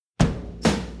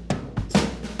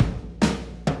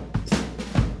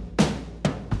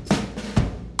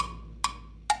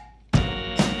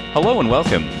Hello and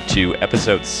welcome to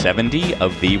episode 70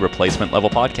 of the Replacement Level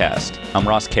Podcast. I'm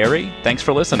Ross Carey. Thanks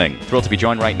for listening. Thrilled to be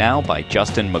joined right now by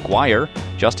Justin McGuire.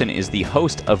 Justin is the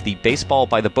host of the Baseball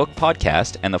by the Book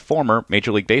podcast and the former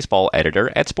Major League Baseball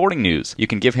editor at Sporting News. You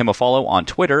can give him a follow on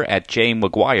Twitter at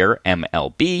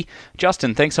jmcguiremlb.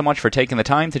 Justin, thanks so much for taking the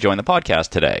time to join the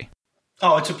podcast today.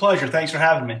 Oh, it's a pleasure. Thanks for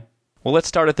having me. Well, let's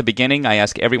start at the beginning. I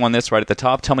ask everyone this right at the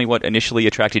top. Tell me what initially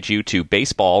attracted you to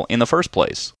baseball in the first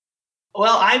place.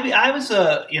 Well, I was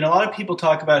a lot of people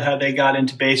talk about how they got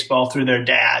into baseball through their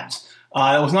dads.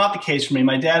 It was not the case for me.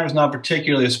 My dad was not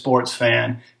particularly a sports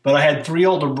fan, but I had three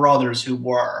older brothers who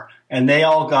were, and they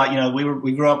all got,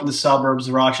 we grew up in the suburbs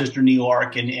of Rochester, New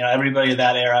York, and everybody of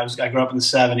that era. I grew up in the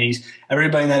 70s.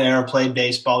 Everybody in that era played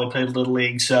baseball. They played Little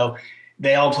League, so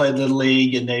they all played Little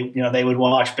League, and they would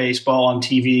watch baseball on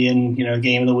TV and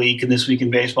Game of the Week and This Week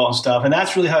in Baseball and stuff. And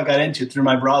that's really how I got into it, through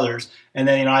my brothers. And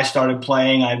then I started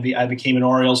playing. I became an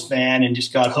Orioles fan and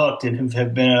just got hooked, and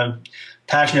have been a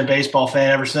passionate baseball fan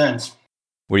ever since.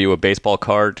 Were you a baseball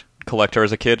card collector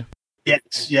as a kid?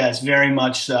 Yes, very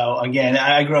much so. Again,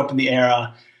 I grew up in the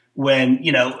era when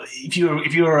if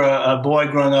you were a boy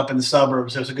growing up in the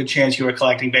suburbs, there was a good chance you were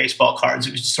collecting baseball cards.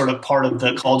 It was just sort of part of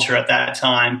the culture at that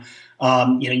time.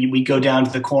 We'd go down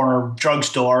to the corner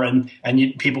drugstore and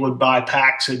people would buy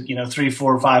packs of 3,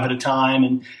 4, 5 at a time,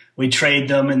 and we'd trade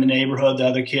them in the neighborhood. The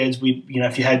other kids,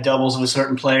 if you had doubles of a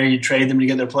certain player, you'd trade them to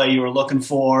get their player you were looking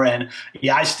for. And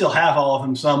I still have all of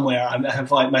them somewhere. I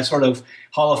have like my sort of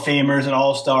Hall of Famers and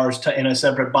All Stars in a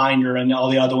separate binder, and all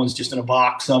the other ones just in a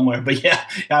box somewhere. But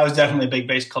I was definitely a big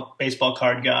baseball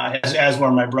card guy, as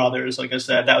were my brothers. Like I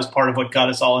said, that was part of what got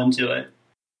us all into it.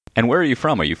 And where are you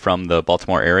from? Are you from the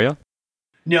Baltimore area?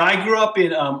 No, I grew up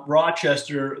in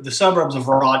Rochester, the suburbs of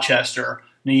Rochester,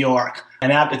 New York.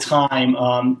 And at the time,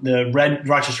 the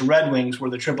Rochester Red Wings were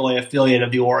the AAA affiliate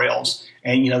of the Orioles.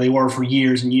 And, they were for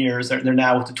years and years. They're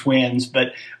now with the Twins.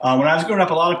 But when I was growing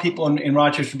up, a lot of people in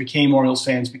Rochester became Orioles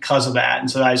fans because of that. And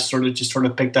so I sort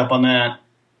of picked up on that.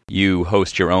 You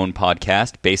host your own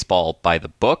podcast, Baseball by the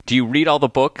Book. Do you read all the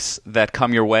books that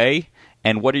come your way?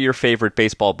 And what are your favorite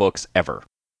baseball books ever?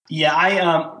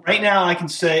 Yeah, right now I can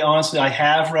say honestly I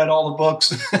have read all the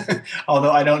books,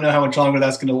 although I don't know how much longer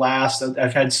that's going to last.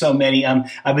 I've had so many. I've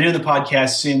been doing the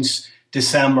podcast since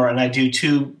December, and I do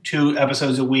two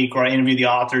episodes a week where I interview the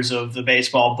authors of the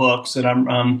baseball books that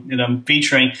I'm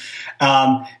featuring.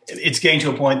 It's getting to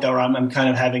a point though where I'm kind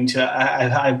of having to.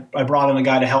 I brought in a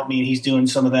guy to help me, and he's doing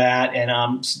some of that.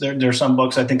 And there are some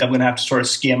books I think I'm going to have to sort of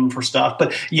skim for stuff.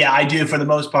 But yeah, I do for the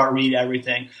most part read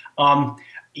everything.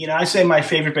 I say my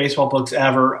favorite baseball books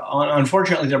ever.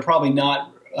 Unfortunately, they're probably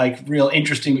not like real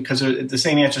interesting because they're the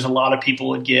same answers a lot of people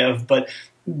would give. But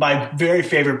my very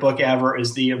favorite book ever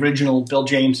is the original Bill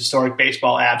James Historic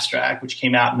Baseball Abstract, which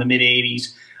came out in the mid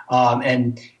 '80s.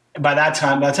 And by the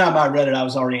time I read it, I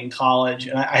was already in college,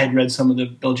 and I had read some of the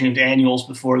Bill James annuals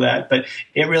before that. But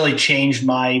it really changed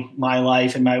my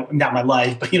life and not my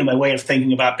life, but my way of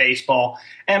thinking about baseball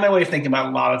and my way of thinking about a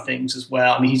lot of things as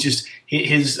well. I mean,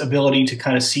 his ability to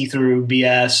kind of see through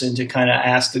BS and to kind of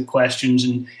ask the questions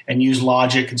and use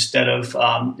logic instead of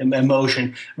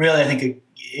emotion. Really, I think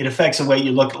it affects the way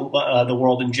you look at the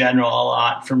world in general a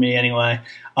lot, for me anyway.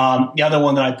 The other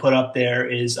one that I put up there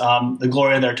is The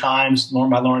Glory of Their Times,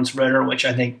 by Lawrence Ritter, which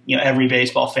I think every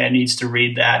baseball fan needs to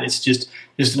read that. It's just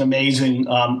an amazing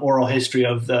oral history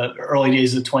of the early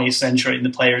days of the 20th century and the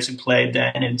players who played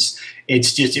then.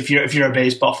 It's just if you're a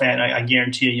baseball fan, I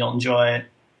guarantee you'll enjoy it.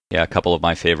 Yeah, a couple of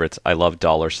my favorites. I love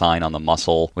 $sign on the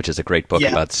Muscle, which is a great book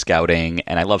about scouting,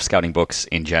 and I love scouting books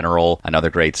in general. Another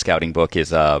great scouting book is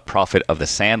Prophet of the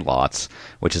Sandlots,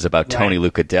 which is about Tony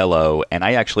Lucadillo, and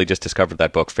I actually just discovered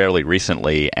that book fairly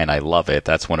recently, and I love it.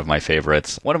 That's one of my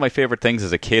favorites. One of my favorite things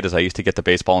as a kid is I used to get the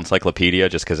baseball encyclopedia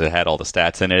just because it had all the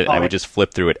stats in it, and I would just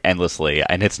flip through it endlessly.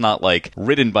 And it's not like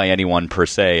written by anyone per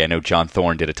se. I know John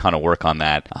Thorne did a ton of work on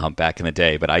that back in the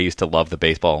day, but I used to love the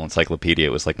baseball encyclopedia.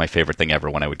 It was like my favorite thing ever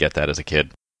when I would get that as a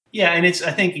kid. Yeah, and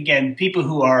I think again, people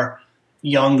who are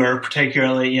younger,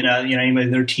 particularly, anybody in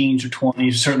their teens or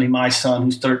 20s, certainly my son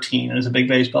who's 13 and is a big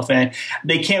baseball fan,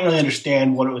 they can't really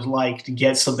understand what it was like to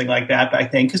get something like that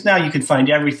back then, because now you can find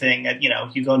everything at,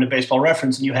 you go into Baseball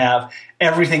Reference and you have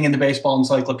everything in the baseball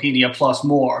encyclopedia plus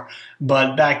more.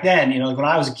 But back then, like when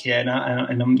I was a kid,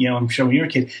 and I'm sure when you were a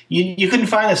kid, you couldn't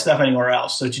find this stuff anywhere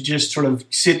else. So to just sort of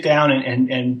sit down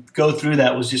and go through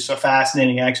that was just a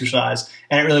fascinating exercise,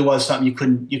 and it really was something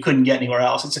you couldn't get anywhere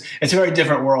else. It's a very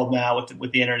different world now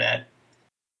with the internet.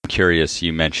 I'm curious,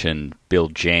 you mentioned Bill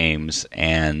James,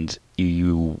 and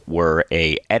you were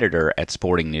a editor at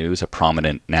Sporting News, a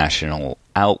prominent national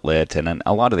outlet. And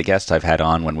a lot of the guests I've had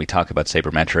on when we talk about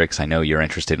sabermetrics, I know you're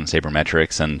interested in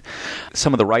sabermetrics, and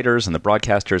some of the writers and the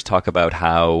broadcasters talk about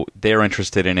how they're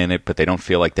interested in it, but they don't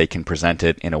feel like they can present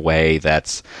it in a way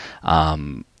that's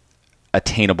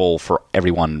attainable for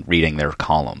everyone reading their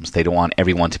columns. They don't want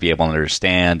everyone to be able to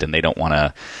understand, and they don't want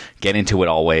to get into it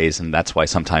always, and that's why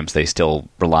sometimes they still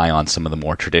rely on some of the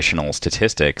more traditional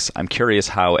statistics. I'm curious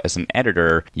how, as an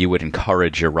editor, you would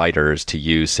encourage your writers to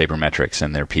use sabermetrics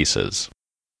in their pieces.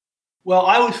 Well,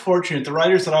 I was fortunate. The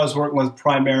writers that I was working with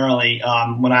primarily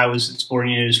when I was at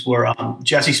Sporting News were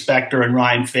Jesse Spector and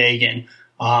Ryan Fagan,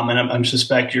 and I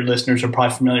suspect your listeners are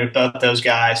probably familiar with both those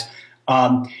guys.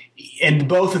 And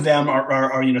both of them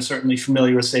are certainly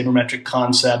familiar with sabermetric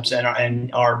concepts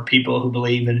and are people who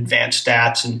believe in advanced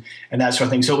stats and that sort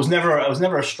of thing. So it was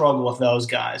never a struggle with those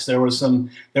guys. There were some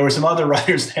other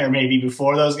writers there maybe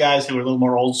before those guys who were a little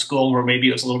more old school, or maybe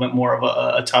it was a little bit more of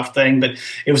a tough thing. But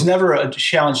it was never a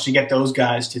challenge to get those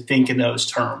guys to think in those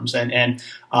terms. And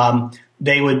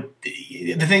they would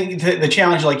the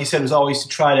challenge, like you said, was always to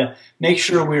try to make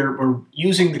sure we're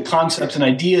using the concepts and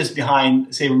ideas behind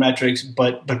sabermetrics,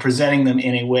 but presenting them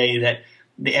in a way that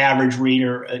the average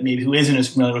reader, maybe who isn't as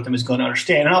familiar with them, is going to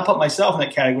understand. And I'll put myself in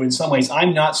that category in some ways.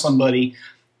 I'm not somebody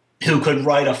who could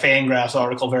write a Fangraphs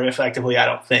article very effectively. I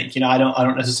don't think. I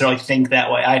don't necessarily think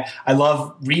that way. I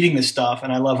love reading this stuff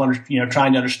and I love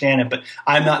trying to understand it. But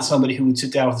I'm not somebody who would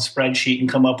sit down with a spreadsheet and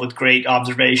come up with great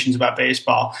observations about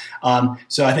baseball.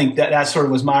 So I think that sort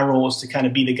of was my role, is to kind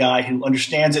of be the guy who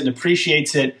understands it and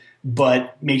appreciates it,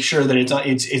 but make sure that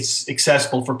it's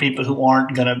accessible for people who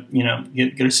aren't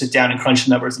gonna sit down and crunch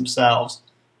the numbers themselves.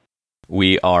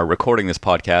 We are recording this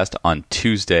podcast on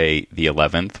Tuesday the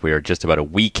 11th. We are just about a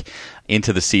week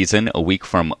into the season, a week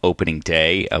from opening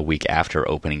day, a week after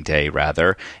opening day,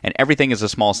 rather. And everything is a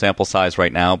small sample size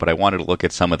right now, but I wanted to look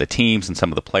at some of the teams and some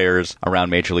of the players around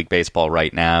Major League Baseball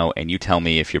right now, and you tell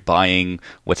me if you're buying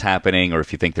what's happening or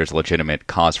if you think there's a legitimate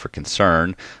cause for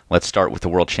concern. Let's start with the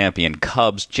world champion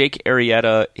Cubs. Jake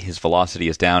Arrieta, his velocity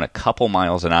is down a couple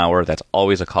miles an hour. That's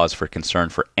always a cause for concern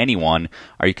for anyone.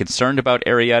 Are you concerned about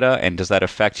Arrieta, and does that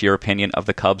affect your opinion of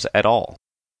the Cubs at all?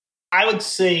 I would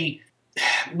say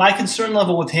my concern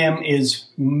level with him is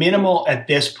minimal at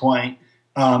this point.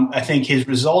 I think his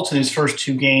results in his first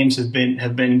two games have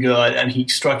been good, and he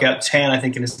struck out 10, I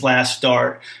think, in his last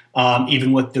start,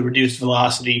 even with the reduced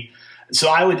velocity. So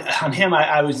I would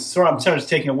I'm sort of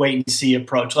taking a wait and see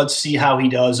approach. Let's see how he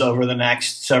does over the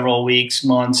next several weeks,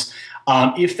 months.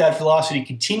 If that velocity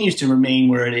continues to remain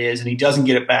where it is and he doesn't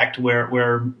get it back to where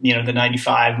the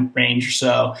 95 range or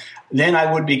so, then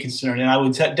I would be concerned. And I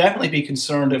would definitely be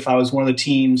concerned if I was one of the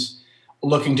teams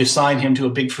looking to sign him to a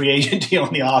big free agent deal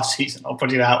in the offseason. I'll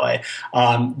put it that way.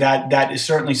 That is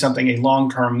certainly something, a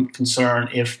long-term concern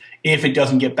if it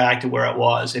doesn't get back to where it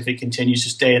was, if it continues to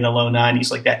stay in the low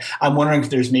 90s like that. I'm wondering if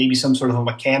there's maybe some sort of a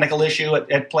mechanical issue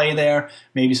at play there,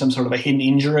 maybe some sort of a hidden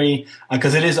injury,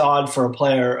 because it is odd for a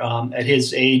player at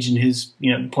his age and his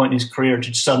point in his career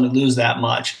to suddenly lose that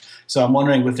much. So I'm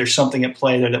wondering if there's something at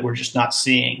play there that we're just not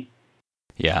seeing.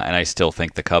 Yeah, and I still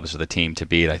think the Cubs are the team to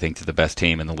beat. I think they're the best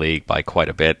team in the league by quite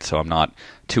a bit, so I'm not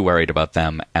too worried about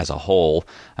them as a whole.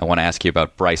 I want to ask you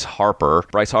about Bryce Harper.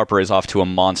 Bryce Harper is off to a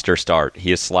monster start.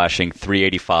 He is slashing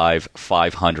 .385,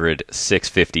 .500,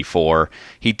 .654.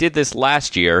 He did this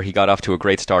last year. He got off to a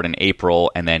great start in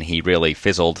April, and then he really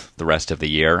fizzled the rest of the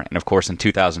year. And of course, in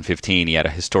 2015, he had a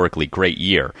historically great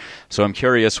year. So I'm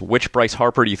curious, which Bryce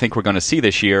Harper do you think we're going to see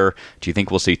this year? Do you think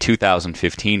we'll see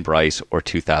 2015 Bryce or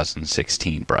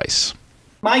 2016 Bryce?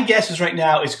 My guess is right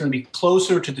now it's going to be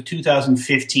closer to the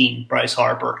 2015 Bryce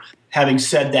Harper. Having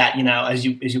said that, as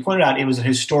you pointed out, it was a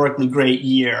historically great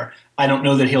year. I don't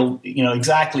know that he'll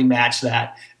exactly match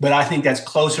that, but I think that's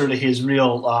closer to his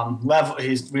real level,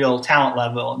 his real talent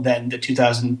level, than the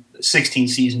 2016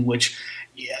 season, which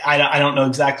I don't know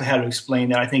exactly how to explain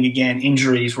that. I think, again,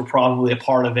 injuries were probably a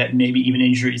part of it, maybe even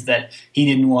injuries that he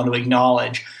didn't want to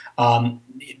acknowledge.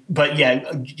 But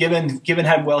yeah, given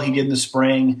how well he did in the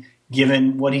spring,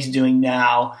 given what he's doing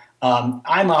now,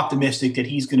 I'm optimistic that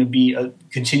he's going to be a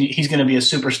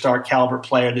superstar caliber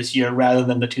player this year, rather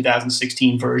than the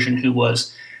 2016 version, who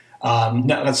was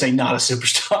let's say not a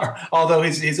superstar. Although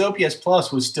his OPS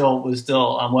plus was still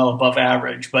well above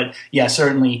average, but yeah,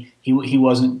 certainly he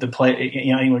wasn't the play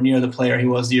anywhere near the player he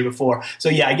was the year before. So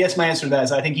yeah, I guess my answer to that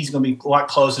is I think he's going to be a lot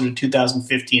closer to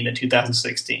 2015 than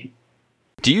 2016.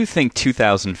 Do you think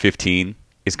 2015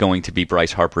 is going to be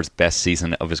Bryce Harper's best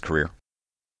season of his career?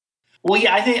 Well,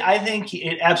 yeah, I think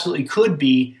it absolutely could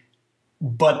be,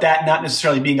 but that not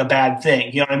necessarily being a bad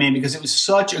thing. You know what I mean? Because it was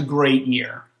such a great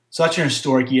year. such an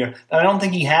historic year that I don't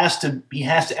think he has to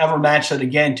ever match that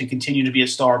again to continue to be a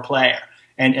star player.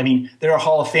 And I mean, there are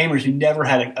Hall of Famers who never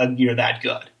had a year that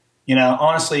good.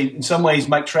 Honestly, in some ways,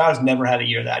 Mike Trout has never had a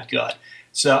year that good.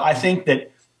 So I think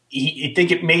that I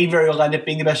think it may very well end up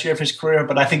being the best year of his career,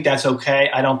 but I think that's okay.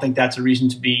 I don't think that's a reason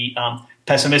to be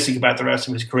pessimistic about the rest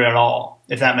of his career at all,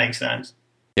 if that makes sense.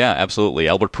 Yeah, absolutely.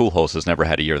 Albert Pujols has never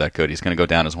had a year that good. He's going to go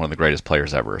down as one of the greatest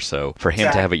players ever. So for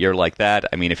him to have a year like that,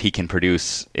 I mean, if he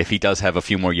does have a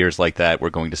few more years like that, we're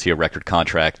going to see a record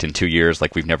contract in 2 years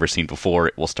like we've never seen before.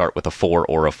 It will start with a 4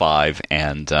 or a 5,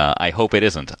 and I hope it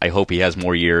isn't. I hope he has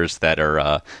more years that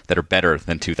are better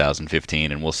than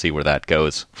 2015, and we'll see where that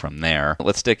goes from there.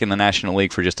 Let's stick in the National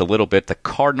League for just a little bit. The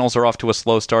Cardinals are off to a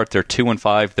slow start. They're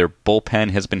 2-5. Their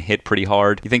bullpen has been hit pretty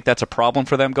hard. You think that's a problem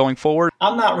for them going forward?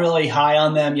 I'm not really high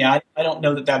on them. Yeah, I don't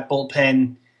know that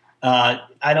bullpen. I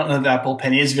don't know that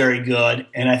bullpen is very good,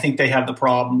 and I think they have the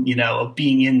problem, of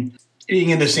being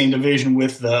in the same division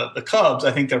with the Cubs.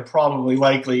 I think they're probably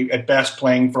likely at best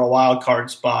playing for a wild card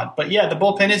spot. But yeah, the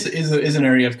bullpen is an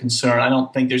area of concern. I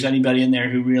don't think there's anybody in there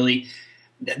who really.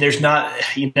 There's not.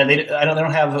 They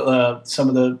don't have some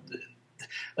of the.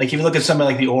 Like if you look at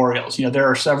somebody like the Orioles, there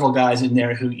are several guys in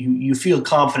there who you feel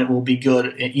confident will be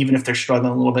good, even if they're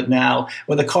struggling a little bit now.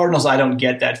 With the Cardinals, I don't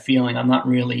get that feeling. I'm not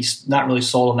really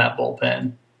sold on that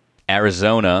bullpen.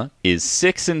 Arizona is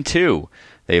 6-2.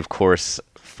 They, of course,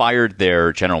 fired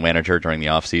their general manager during the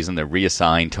offseason. They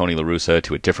reassigned Tony La Russa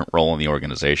to a different role in the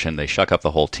organization. They shook up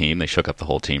the whole team.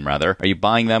 Are you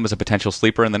buying them as a potential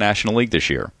sleeper in the National League this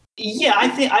year? Yeah,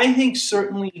 I think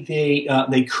certainly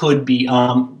they could be.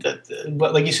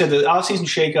 But like you said, the offseason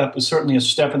shakeup was certainly a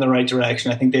step in the right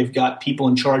direction. I think they've got people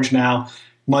in charge now,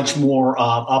 much more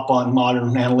up on modern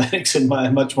analytics and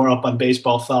much more up on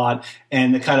baseball thought,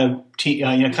 and the kind of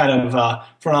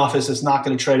front office that's not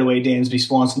going to trade away Dansby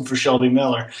Swanson for Shelby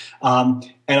Miller.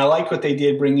 And I like what they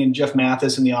did, bring in Jeff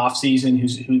Mathis in the offseason,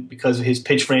 who because of his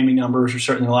pitch framing numbers are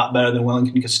certainly a lot better than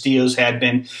Wellington Castillo's had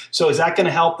been. So is that going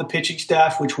to help the pitching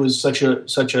staff, which was such a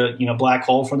black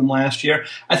hole for them last year?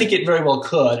 I think it very well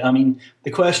could. I mean,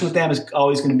 the question with them is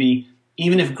always going to be,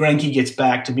 even if Greinke gets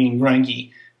back to being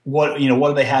Greinke, what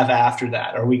do they have after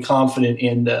that? Are we confident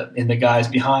in the guys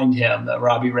behind him, the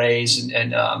Robbie Rays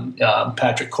and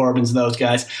Patrick Corbins and those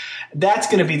guys? That's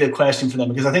going to be the question for them,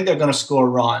 because I think they're going to score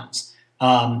runs.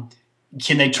 Can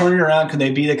they turn it around? Can they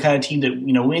be the kind of team that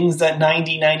wins that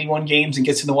 90, 91 games and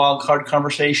gets in the wild card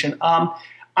conversation? I'm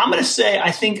going to say I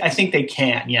think they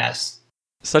can. Yes.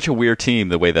 Such a weird team,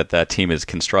 the way that team is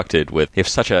constructed, with if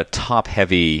such a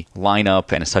top-heavy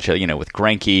lineup and such a with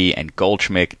Greinke and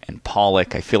Goldschmidt and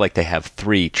Pollock. I feel like they have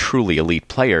 3 truly elite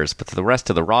players, but the rest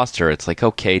of the roster, it's like,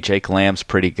 okay, Jake Lamb's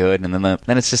pretty good, and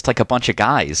then it's just like a bunch of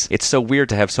guys. It's so weird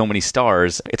to have so many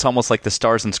stars. It's almost like the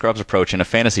stars and scrubs approach in a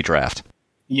fantasy draft.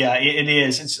 Yeah, it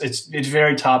is. It's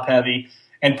very top-heavy.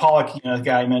 And Pollock, the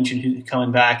guy I mentioned, who's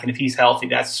coming back, and if he's healthy,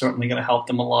 that's certainly going to help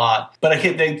them a lot. But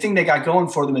the thing they got going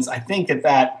for them is I think that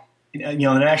the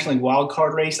National League wild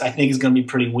card race, I think, is going to be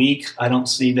pretty weak. I don't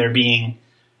see there being,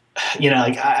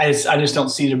 I just don't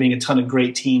see there being a ton of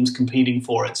great teams competing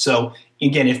for it. So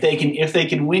again, if they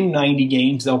can win 90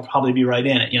 games, they'll probably be right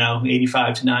in it.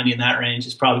 85 to 90 in that range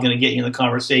is probably going to get you in the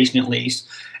conversation at least.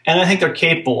 And I think they're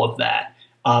capable of that.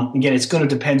 Again, it's going to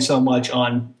depend so much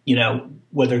on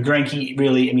whether Greinke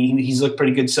really, he's looked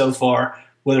pretty good so far,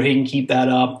 whether he can keep that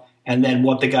up, and then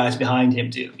what the guys behind him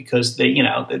do, because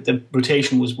the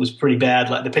rotation was pretty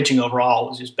bad. The pitching overall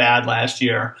was just bad last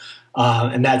year,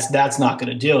 and that's not going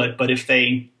to do it. But if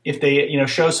they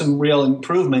show some real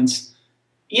improvements,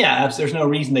 there's no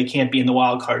reason they can't be in the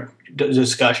wild card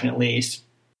discussion at least.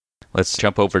 Let's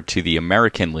jump over to the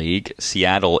American League.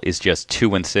 Seattle is just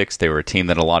 2-6. They were a team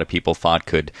that a lot of people thought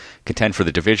could contend for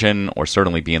the division or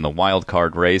certainly be in the wild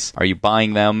card race. Are you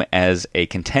buying them as a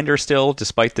contender still,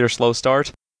 despite their slow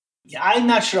start? Yeah, I'm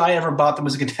not sure I ever bought them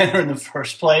as a contender in the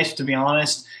first place, to be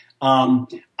honest. I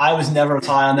was never as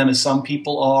high on them as some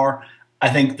people are. I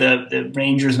think the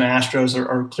Rangers and Astros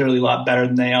are clearly a lot better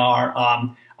than they are.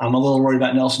 I'm a little worried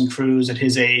about Nelson Cruz at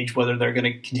his age, whether they're going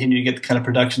to continue to get the kind of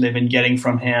production they've been getting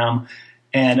from him.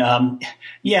 And I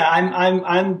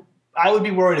would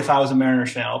be worried if I was a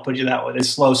Mariners fan. I'll put you that way. It's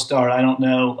a slow start. I don't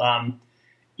know.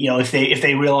 If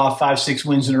they reel off 5-6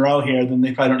 wins in a row here, then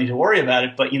they probably don't need to worry about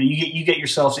it. But you get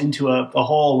yourselves into a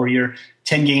hole where you're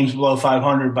 10 games below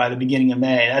 500 by the beginning of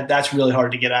May. That's really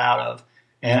hard to get out of.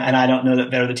 And I don't know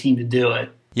that they're the team to do it.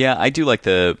 Yeah, I do like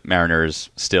the Mariners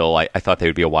still. I thought they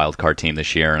would be a wild card team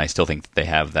this year, and I still think they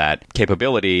have that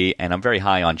capability. And I'm very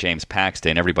high on James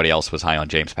Paxton. Everybody else was high on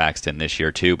James Paxton this year,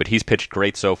 too. But he's pitched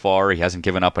great so far. He hasn't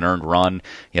given up an earned run.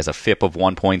 He has a FIP of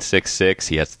 1.66.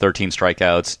 He has 13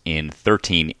 strikeouts in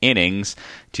 13 innings.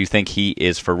 Do you think he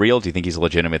is for real? Do you think he's a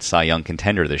legitimate Cy Young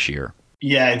contender this year?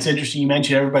 Yeah, it's interesting. You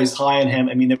mentioned everybody's high on him.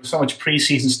 I mean, there was so much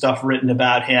preseason stuff written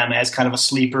about him as kind of a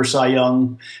sleeper Cy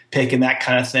Young pick and that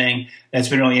kind of thing. It's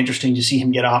been really interesting to see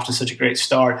him get off to such a great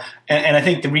start. And I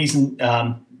think the reason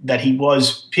that a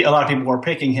lot of people were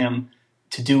picking him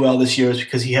to do well this year is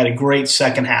because he had a great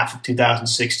second half of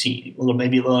 2016.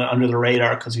 Maybe a little under the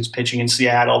radar because he was pitching in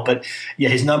Seattle. But yeah,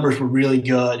 his numbers were really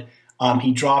good.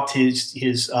 He dropped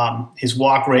his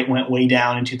walk rate went way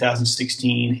down in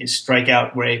 2016. His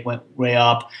strikeout rate went way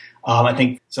up. I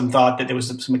think some thought that there was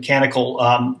some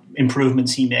mechanical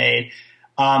improvements he made.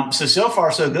 So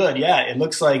far so good. Yeah, it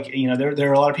looks like there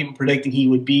are a lot of people predicting he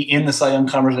would be in the Cy Young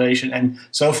conversation, and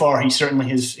so far he certainly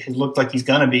has looked like he's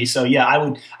going to be. So yeah,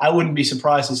 I wouldn't be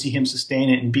surprised to see him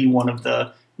sustain it and be one of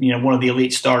the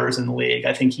elite starters in the league.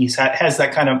 I think he has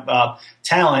that kind of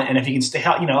talent, and if he can stay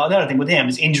healthy, another thing with him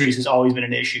is injuries has always been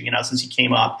an issue. Since he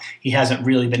came up, he hasn't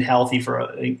really been healthy for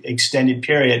an extended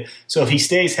period. So if he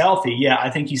stays healthy, yeah, I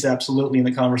think he's absolutely in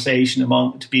the conversation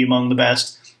to be among the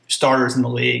best starters in the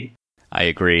league. I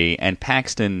agree, and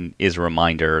Paxton is a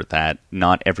reminder that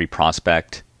not every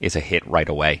prospect is a hit right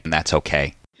away, and that's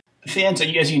okay. Fans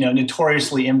are, as you know,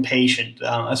 notoriously impatient,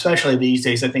 especially these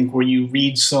days. I think where you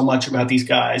read so much about these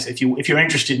guys. If you're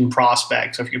interested in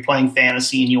prospects, or if you're playing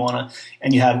fantasy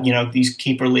and you have these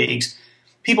keeper leagues,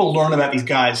 people learn about these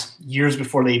guys years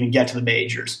before they even get to the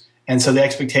majors, and so the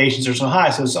expectations are so high.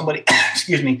 So somebody,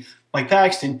 excuse me, like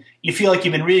Paxton, you feel like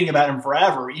you've been reading about him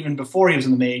forever, even before he was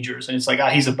in the majors, and it's like,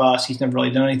 he's a bust. He's never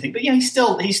really done anything. But yeah, he's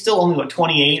still only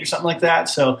 28 or something like that.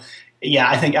 So. Yeah,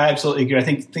 I absolutely agree. I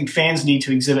think fans need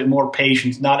to exhibit more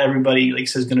patience. Not everybody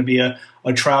is going to be a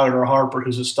Trout or a Harper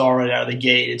who's a star right out of the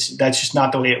gate. That's just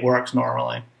not the way it works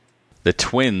normally. The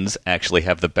Twins actually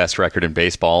have the best record in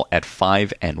baseball at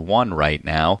 5-1 right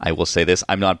now. I will say this,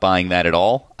 I'm not buying that at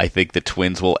all. I think the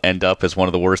Twins will end up as one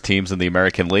of the worst teams in the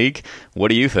American League. What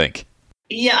do you think?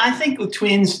 Yeah, I think with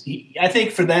Twins, I think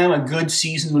for them a good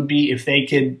season would be if they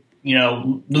could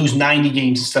lose 90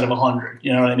 games instead of 100.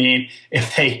 You know what I mean?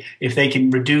 If they can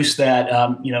reduce that,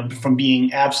 from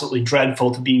being absolutely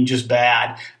dreadful to being just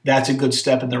bad, that's a good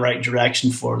step in the right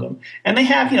direction for them. And they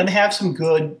have some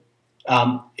good,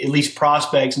 at least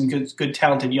prospects and good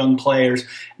talented young players.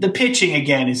 The pitching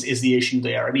again is the issue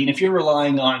there. I mean, if you're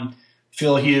relying on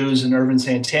Phil Hughes and Irvin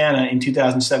Santana in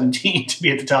 2017 to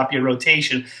be at the top of your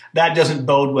rotation, that doesn't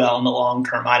bode well in the long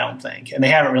term, I don't think. And they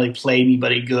haven't really played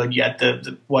anybody good yet.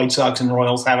 The White Sox and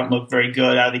Royals haven't looked very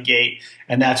good out of the gate,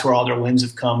 and that's where all their wins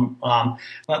have come.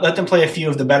 Let them play a few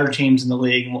of the better teams in the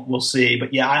league, and we'll see.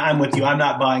 But yeah, I'm with you. I'm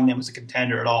not buying them as a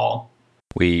contender at all.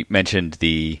 We mentioned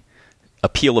the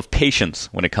appeal of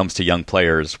patience when it comes to young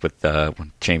players with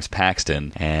James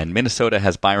Paxton. And Minnesota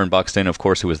has Byron Buxton, of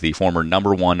course, who was the former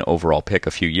number 1 overall pick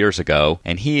a few years ago.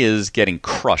 And he is getting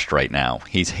crushed right now.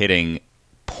 He's hitting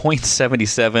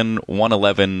 .77,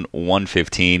 111,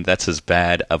 115. That's as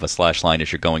bad of a slash line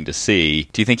as you're going to see.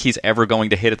 Do you think he's ever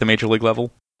going to hit at the major league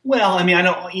level? Well, I mean, I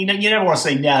don't. You never want to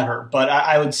say never, but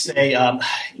I would say,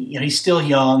 he's still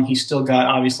young. He's still got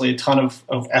obviously a ton of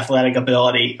athletic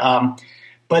ability.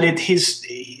 But as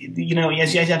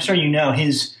I'm sure you know,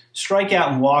 his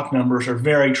strikeout and walk numbers are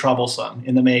very troublesome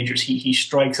in the majors. He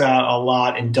strikes out a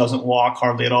lot and doesn't walk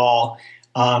hardly at all.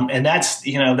 And that's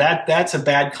a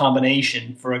bad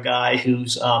combination for a guy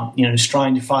who's who's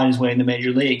trying to find his way in the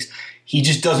major leagues. He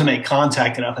just doesn't make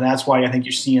contact enough, and that's why I think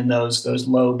you're seeing those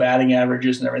low batting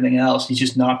averages and everything else. He's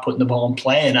just not putting the ball in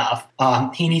play enough.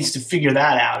 He needs to figure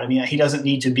that out. I mean, he doesn't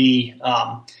need to be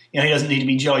he doesn't need to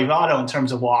be Joey Votto in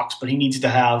terms of walks, but he needs to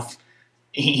have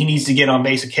he needs to get on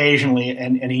base occasionally,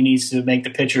 and he needs to make the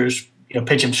pitchers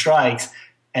pitch him strikes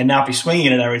and not be swinging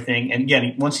it at everything. And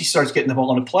again, once he starts getting the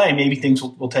ball into play, maybe things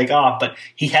will take off. But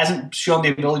he hasn't shown the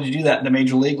ability to do that at the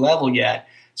major league level yet.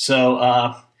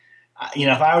 So.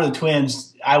 If I were the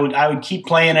Twins, I would keep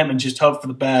playing him and just hope for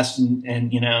the best. And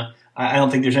I don't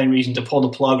think there's any reason to pull the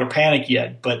plug or panic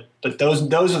yet. But those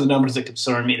are the numbers that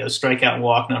concern me. Those strikeout and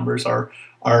walk numbers are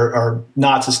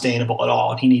not sustainable at all.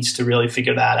 And he needs to really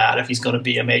figure that out if he's going to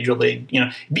be a major league,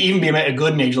 even be a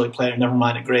good major league player, never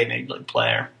mind a great major league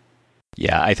player.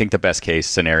 Yeah, I think the best case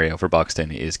scenario for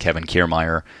Buxton is Kevin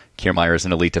Kiermaier. Kiermaier is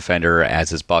an elite defender,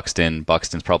 as is Buxton.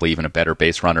 Buxton's probably even a better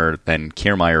base runner than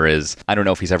Kiermaier is. I don't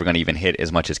know if he's ever going to even hit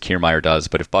as much as Kiermaier does,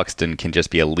 but if Buxton can just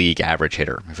be a league average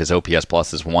hitter, if his OPS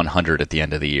plus is 100 at the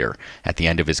end of the year, at the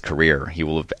end of his career, he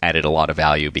will have added a lot of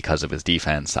value because of his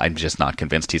defense. I'm just not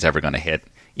convinced he's ever going to hit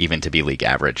even to be league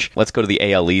average. Let's go to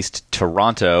the AL East.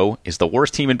 Toronto is the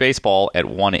worst team in baseball at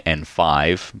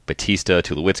 1-5. Batista,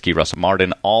 Tulowitzki, Russell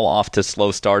Martin, all off to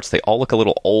slow starts. They all look a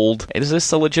little old. Is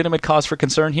this a legitimate cause for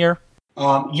concern here?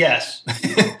 Yes,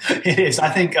 it is. I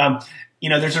think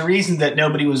there's a reason that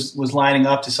nobody was lining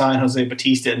up to sign Jose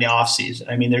Batista in the offseason.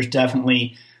 I mean,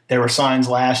 there were signs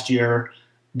last year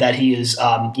that he is,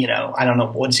 I don't know,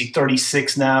 what is he,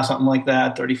 36 now, something like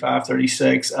that, 35,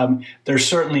 36. There's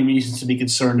certainly reasons to be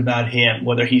concerned about him,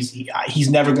 whether he's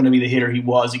never going to be the hitter he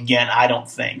was again, I don't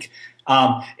think.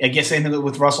 I guess same thing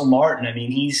with Russell Martin. I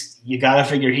mean, you got to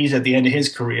figure he's at the end of his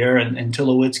career, and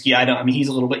Tulowitzki, he's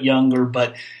a little bit younger,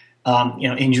 but,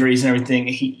 injuries and everything,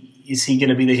 is he going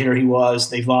to be the hitter he was?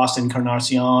 They've lost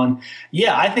Encarnacion.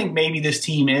 Yeah, I think maybe this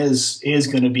team is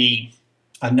going to be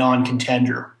a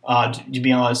non-contender. To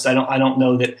be honest, I don't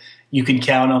know that you can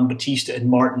count on Batista and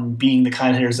Martin being the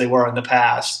kind of hitters they were in the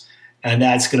past, and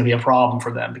that's going to be a problem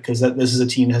for them because this is a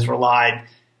team that has relied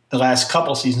the last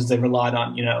couple seasons. They've relied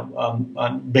on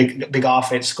on big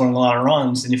offense, scoring a lot of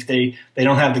runs, and if they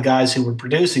don't have the guys who were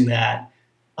producing that,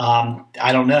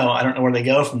 I don't know where they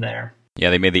go from there.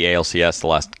 Yeah, they made the ALCS the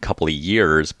last couple of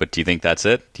years, but do you think that's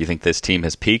it? Do you think this team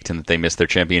has peaked and that they missed their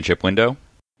championship window?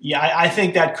 Yeah, I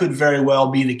think that could very well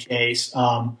be the case.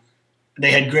 They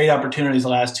had great opportunities the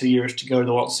last 2 years to go to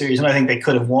the World Series, and I think they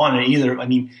could have won it either. I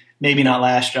mean, maybe not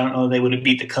last year. I don't know if they would have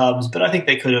beat the Cubs, but I think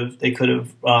they could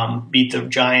have beat the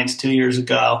Giants 2 years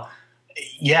ago.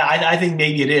 Yeah, I think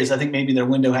maybe it is. I think maybe their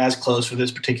window has closed for this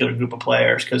particular group of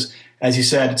players because, as you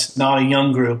said, it's not a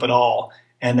young group at all.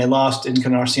 And they lost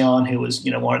Encarnacion, who was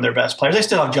one of their best players. They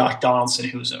still have Josh Donaldson,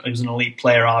 who's an elite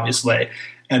player, obviously.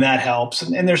 And that helps.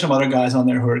 And there's some other guys on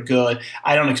there who are good.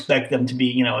 I don't expect them to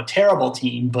be, a terrible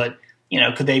team, but,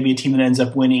 could they be a team that ends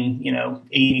up winning,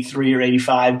 83 or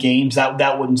 85 games?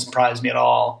 That wouldn't surprise me at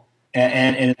all.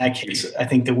 And in that case, I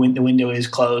think the window is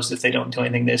closed if they don't do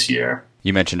anything this year.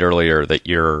 You mentioned earlier that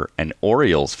you're an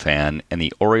Orioles fan, and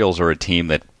the Orioles are a team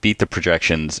that beat the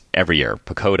projections every year.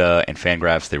 Pacoda and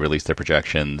Fangraphs, they release their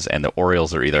projections, and the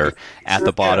Orioles are either at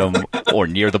the bottom or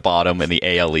near the bottom in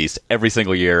the AL East every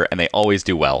single year, and they always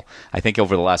do well. I think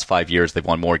over the last 5 years, they've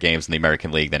won more games in the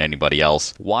American League than anybody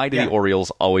else. Why do the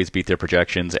Orioles always beat their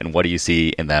projections, and what do you see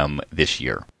in them this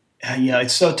year? Yeah,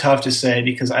 it's so tough to say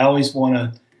because I always want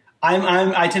to –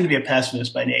 I tend to be a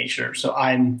pessimist by nature, so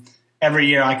every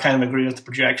year I kind of agree with the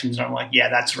projections, and I'm like, yeah,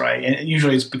 that's right. And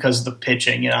usually it's because of the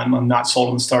pitching. I'm not sold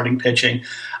on starting pitching.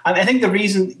 I think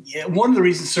one of the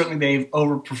reasons certainly they've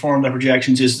overperformed their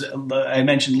projections is, I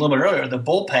mentioned a little bit earlier, the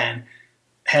bullpen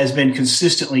has been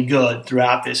consistently good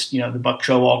throughout this, the Buck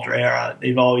Showalter era.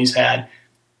 They've always had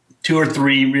 2 or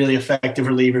 3 really effective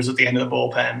relievers at the end of the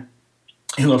bullpen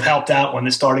who have helped out when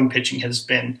the starting pitching has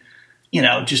been –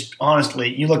 just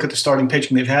honestly, you look at the starting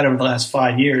pitching they've had over the last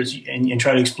 5 years and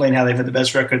try to explain how they've had the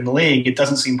best record in the league, it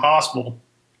doesn't seem possible.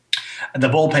 The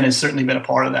bullpen has certainly been a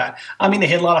part of that. I mean, they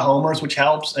hit a lot of homers, which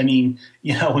helps. I mean,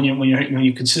 when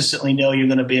you consistently know you're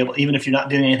going to be able, even if you're not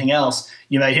doing anything else,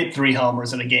 you may hit 3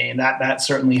 homers in a game. That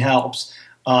certainly helps.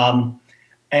 And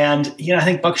I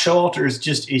think Buck Showalter is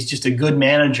just a good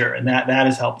manager, and that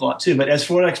has helped a lot too. But as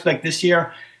for what I expect this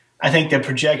year, I think the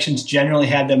projections generally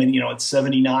had them in, at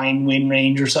 79 win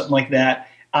range or something like that.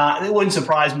 It wouldn't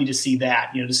surprise me to see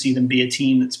that, to see them be a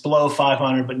team that's below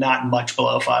 500, but not much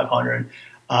below 500.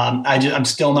 I'm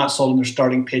still not sold on their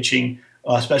starting pitching,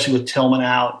 especially with Tillman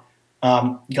out.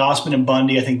 Gausman and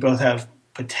Bundy, I think both have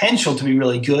potential to be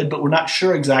really good, but we're not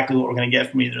sure exactly what we're going to get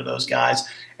from either of those guys.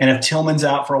 And if Tillman's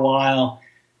out for a while,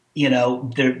 the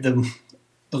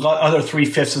other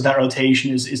 3/5 of that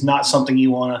rotation is not something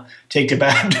you want to take to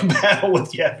battle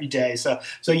with you every day. So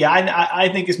yeah, I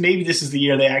think maybe this is the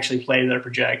year they actually play to their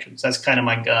projections. That's kind of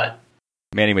my gut.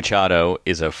 Manny Machado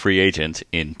is a free agent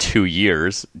in 2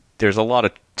 years. There's a lot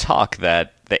of talk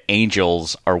that the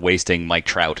Angels are wasting Mike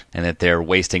Trout and that they're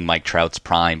wasting Mike Trout's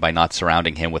prime by not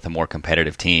surrounding him with a more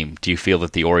competitive team. Do you feel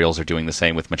that the Orioles are doing the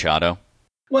same with Machado?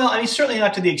 Well, I mean, certainly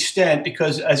not to the extent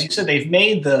because, as you said, they've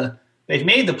made the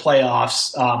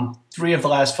playoffs 3 of the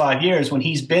last 5 years when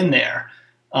he's been there.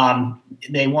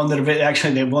 They won the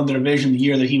division the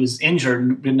year that he was injured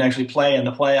and didn't actually play in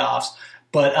the playoffs.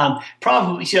 But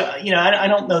probably, I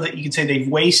don't know that you could say they've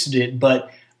wasted it, but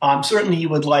certainly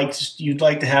you'd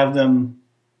like to have them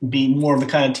be more of the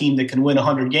kind of team that can win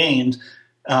 100 games.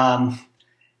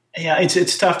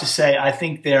 It's tough to say. I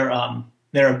think they're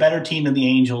they're a better team than the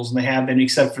Angels, and they have been,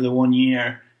 except for the 1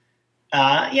 year.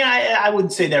 I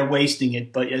wouldn't say they're wasting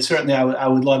it, but certainly I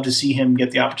would love to see him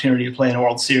get the opportunity to play in a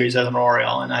World Series as an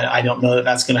Oriole, and I don't know that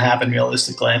that's going to happen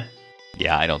realistically.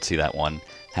 Yeah, I don't see that one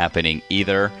happening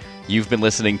either. You've been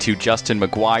listening to Justin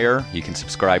McGuire. You can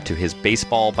subscribe to his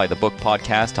Baseball by the Book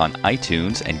podcast on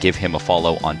iTunes and give him a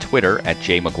follow on Twitter at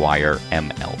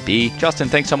jmcguiremlb. Justin,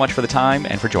 thanks so much for the time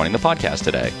and for joining the podcast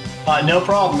today. No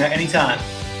problem. Anytime.